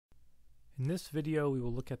In this video, we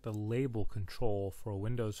will look at the label control for a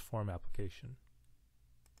Windows Form application.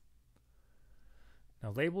 Now,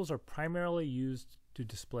 labels are primarily used to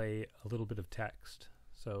display a little bit of text.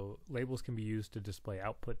 So labels can be used to display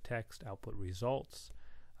output text, output results.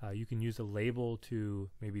 You can use a label to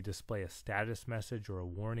maybe display a status message or a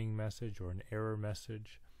warning message or an error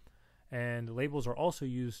message. And labels are also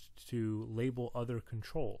used to label other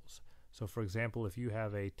controls. So for example, if you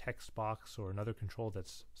have a text box or another control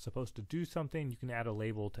that's supposed to do something, you can add a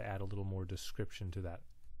label to add a little more description to that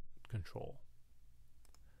control.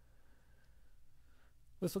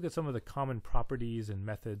 Let's look at some of the common properties and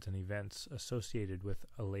methods and events associated with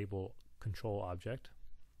a label control object.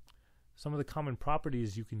 Some of the common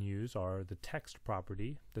properties you can use are the text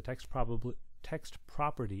property. The text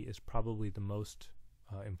property is probably the most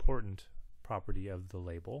important property of the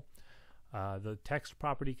label. The text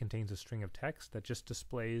property contains a string of text that just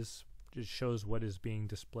shows what is being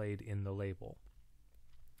displayed in the label.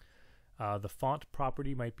 The font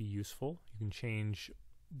property might be useful. You can change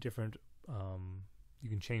you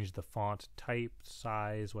can change the font type,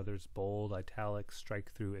 size, whether it's bold, italic, strike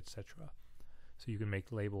through, etc. So you can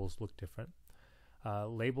make labels look different.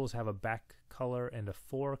 Labels have a back color and a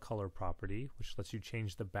fore color property, which lets you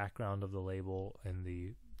change the background of the label and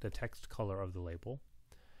the text color of the label.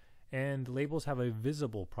 And labels have a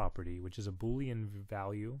visible property, which is a Boolean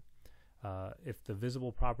value. If the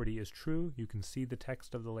visible property is true, you can see the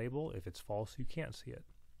text of the label. If it's false, you can't see it.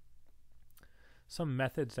 Some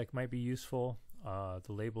methods that might be useful.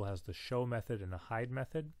 The label has the show method and the hide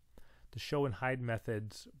method. The show and hide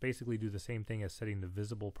methods basically do the same thing as setting the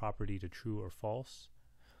visible property to true or false.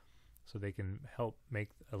 So they can help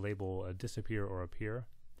make a label disappear or appear.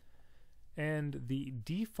 And the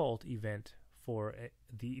default event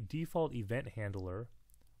handler,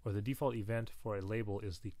 or the default event for a label,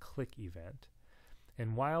 is the click event.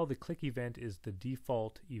 And while the click event is the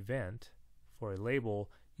default event for a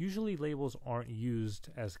label, usually labels aren't used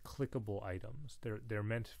as clickable items. They're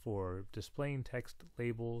meant for displaying text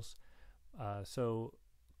labels. So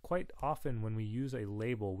quite often when we use a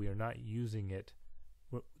label, we are not using it.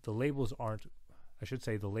 The labels aren't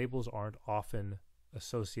often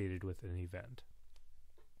associated with an event.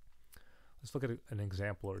 Let's look at an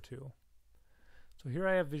example or two. So here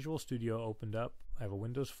I have Visual Studio opened up. I have a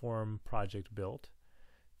Windows Form project built.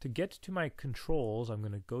 To get to my controls, I'm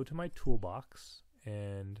going to go to my toolbox,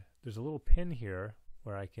 and there's a little pin here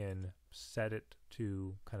where I can set it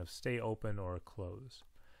to kind of stay open or close.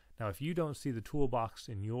 Now, if you don't see the toolbox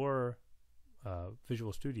in your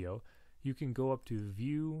Visual Studio, you can go up to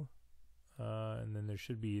View, and then there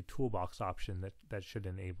should be a toolbox option that should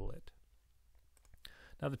enable it.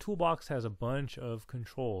 Now, the toolbox has a bunch of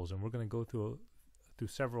controls, and we're going to go through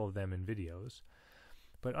several of them in videos.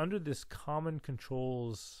 But under this common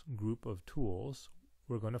controls group of tools,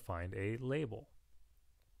 we're going to find a label.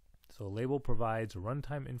 So a label provides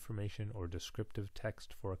runtime information or descriptive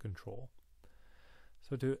text for a control.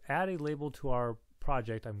 So to add a label to our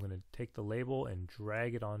project, I'm going to take the label and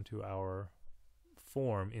drag it onto our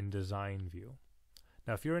form in design view.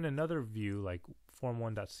 Now, if you're in another view like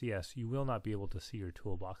form1.cs, you will not be able to see your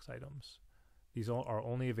toolbox items. These are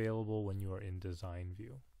only available when you are in design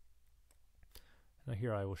view. Now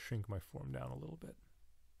here I will shrink my form down a little bit.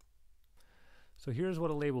 So here's what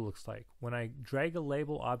a label looks like. When I drag a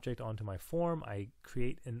label object onto my form, I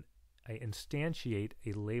instantiate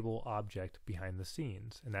a label object behind the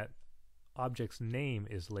scenes, and that object's name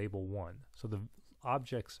is label1. So the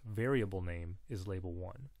object's variable name is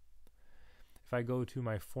label1. If I go to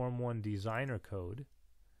my Form1 designer code,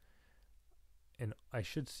 and I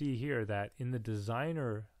should see here that in the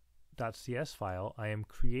designer.cs file, I am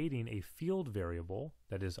creating a field variable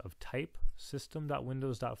that is of type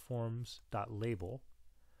system.windows.forms.label,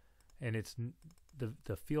 and it's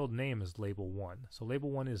the field name is label1. So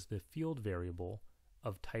label1 is the field variable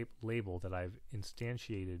of type label that I've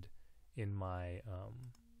instantiated in my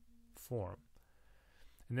form.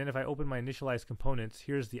 And then if I open my initialized components,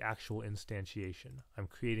 here's the actual instantiation. I'm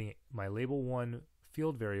creating my label1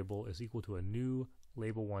 field variable is equal to a new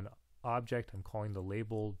label1 object. I'm calling the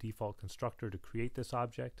label default constructor to create this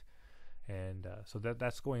object. And so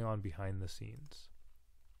that's going on behind the scenes.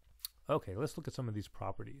 Okay, let's look at some of these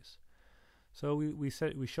properties. So we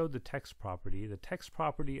showed the text property. The text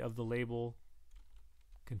property of the label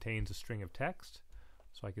contains a string of text.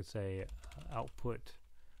 So I could say output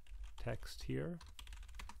text here.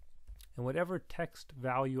 And whatever text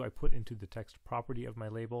value I put into the text property of my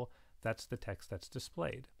label, that's the text that's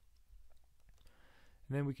displayed.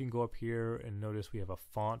 And then we can go up here and notice we have a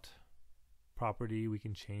font property. We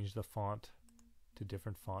can change the font to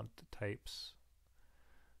different font types.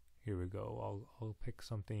 Here we go. I'll pick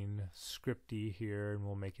something scripty here and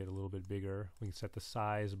we'll make it a little bit bigger. We can set the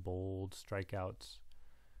size, bold, strikeouts,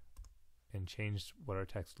 and change what our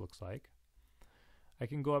text looks like. I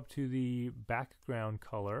can go up to the background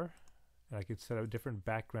color and I can set a different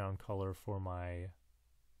background color for my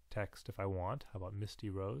text if I want. How about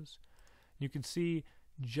Misty Rose? You can see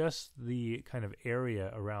just the kind of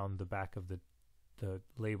area around the back of the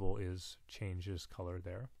label changes color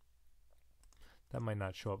there. That might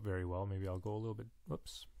not show up very well. Maybe I'll go a little bit,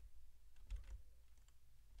 whoops.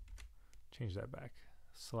 Change that back.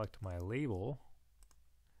 Select my label.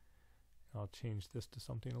 I'll change this to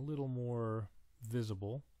something a little more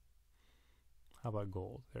visible. How about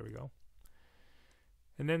gold? There we go.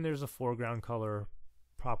 And then there's a foreground color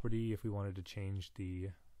property if we wanted to change the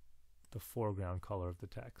foreground color of the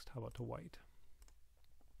text. How about to white?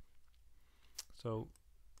 So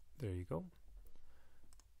there you go.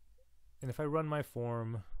 And if I run my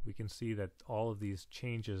form, we can see that all of these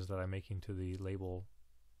changes that I'm making to the label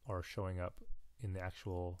are showing up in the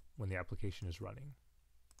actual, when the application is running.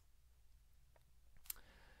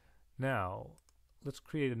 Now, let's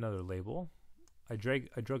create another label. I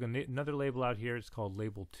drag another label out here. It's called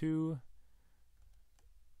label 2.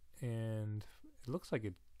 And it looks like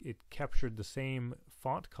it captured the same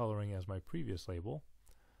font coloring as my previous label.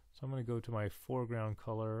 So I'm going to go to my foreground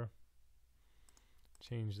color,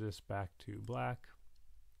 change this back to black.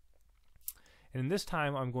 And this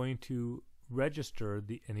time I'm going to register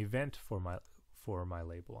an event for my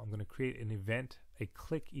label. I'm going to create an event, a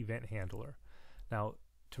click event handler. Now,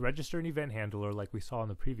 to register an event handler, like we saw in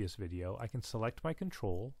the previous video, I can select my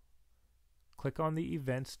control, click on the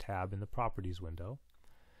Events tab in the Properties window,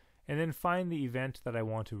 and then find the event that I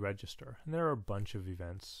want to register. And there are a bunch of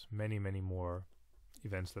events, many, many more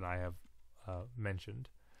events than I have mentioned.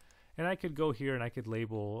 And I could go here and I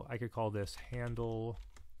could call this handle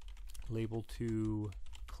label 2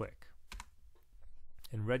 click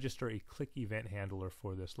and register a click event handler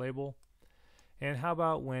for this label. And how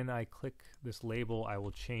about when I click this label, I will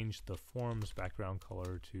change the form's background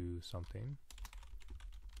color to something.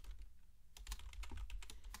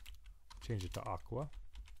 Change it to aqua.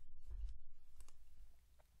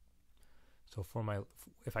 So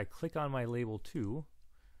if I click on my label 2,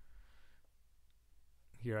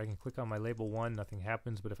 here I can click on my label 1, nothing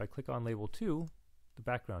happens, but if I click on label 2, the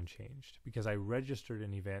background changed because I registered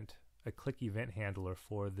an event, a click event handler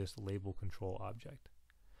for this label control object.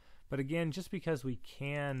 But again, just because we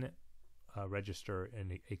can register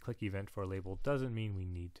a click event for a label doesn't mean we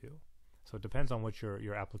need to. So it depends on what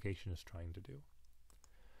your application is trying to do.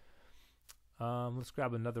 Let's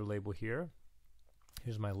grab another label here.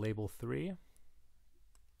 Here's my label 3.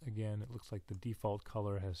 Again, it looks like the default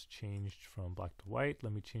color has changed from black to white.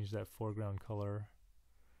 Let me change that foreground color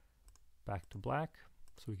back to black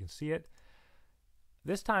so we can see it.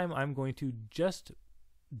 This time I'm going to just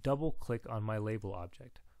double click on my label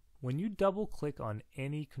object. When you double click on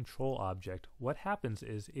any control object, what happens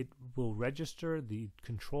is it will register the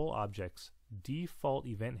control object's default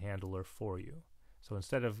event handler for you. So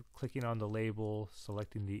instead of clicking on the label,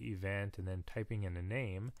 selecting the event, and then typing in a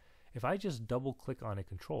name, if I just double click on a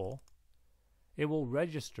control, it will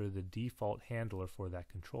register the default handler for that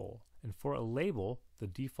control. And for a label, the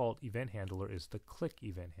default event handler is the click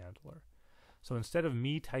event handler. So instead of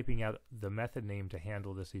me typing out the method name to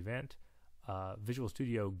handle this event, Visual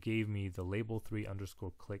Studio gave me the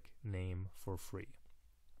label3_click name for free.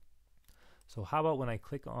 So how about when I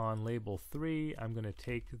click on label 3, I'm going to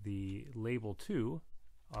take the label 2,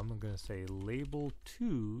 I'm going to say label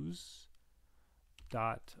 2's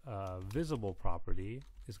dot visible property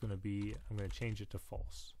is going to be, I'm going to change it to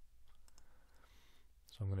false.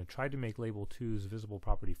 So I'm going to try to make label 2's visible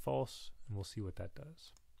property false, and we'll see what that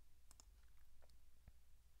does.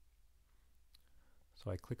 So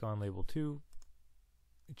I click on label 2,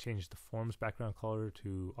 it changed the form's background color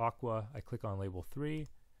to aqua. I click on label 3,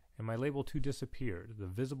 and my label 2 disappeared. The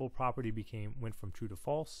visible property went from true to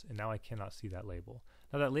false, and now I cannot see that label.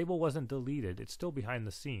 Now that label wasn't deleted, it's still behind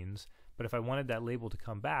the scenes, but if I wanted that label to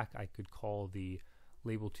come back, I could call the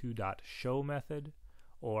label2.show method,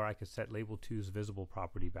 or I could set label 2's visible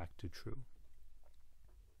property back to true.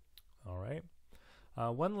 All right.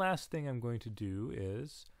 One last thing I'm going to do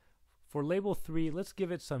is, for label 3, let's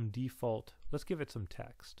give it some default, let's give it some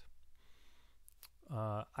text.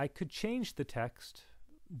 I could change the text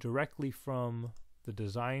directly from the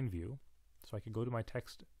design view. So I could go to my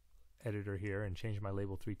text editor here and change my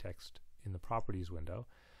label 3 text in the properties window.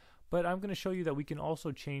 But I'm going to show you that we can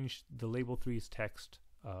also change the label 3's text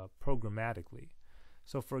programmatically.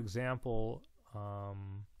 So for example,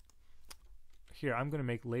 here I'm going to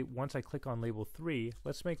make once I click on label 3,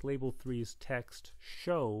 let's make label 3's text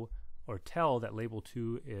show or tell that label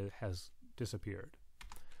 2 has disappeared.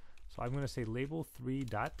 So I'm going to say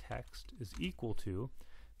label3.text is equal to,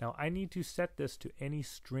 now I need to set this to any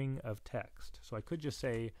string of text. So I could just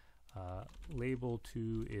say label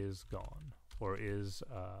 2 is gone, or is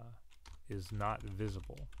not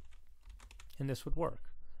visible. And this would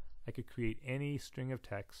work. I could create any string of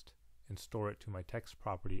text and store it to my text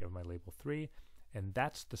property of my label 3, and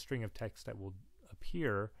that's the string of text that will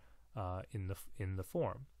appear in the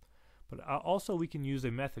form. But also we can use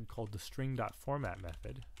a method called the string.format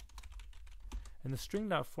method. And the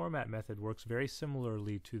string.format method works very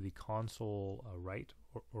similarly to the console write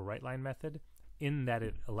or writeLine method, in that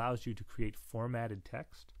it allows you to create formatted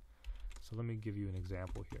text. So let me give you an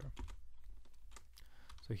example here.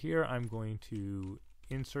 So here I'm going to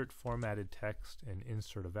insert formatted text and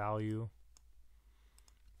insert a value.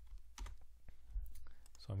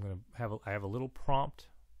 So I'm going to I have a little prompt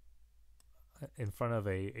in front of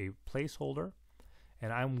a placeholder,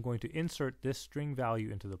 and I'm going to insert this string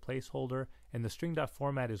value into the placeholder, and the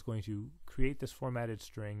string.format is going to create this formatted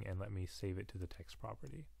string and let me save it to the text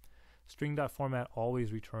property. String.format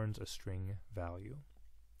always returns a string value.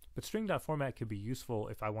 But string.format could be useful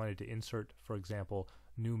if I wanted to insert, for example,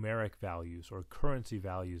 numeric values or currency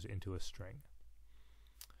values into a string.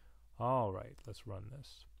 All right, let's run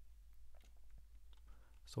this.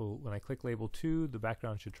 So when I click label 2, the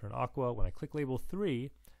background should turn aqua. When I click label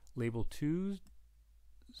 3, label 2's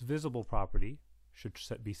visible property should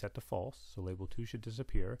be set to false, so label 2 should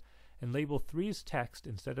disappear. And label 3's text,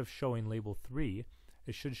 instead of showing label 3,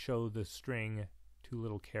 it should show the string 2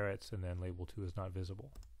 little carets and then label 2 is not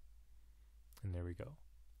visible. And there we go.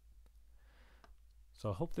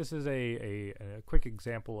 So I hope this is a quick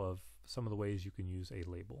example of some of the ways you can use a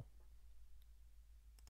label.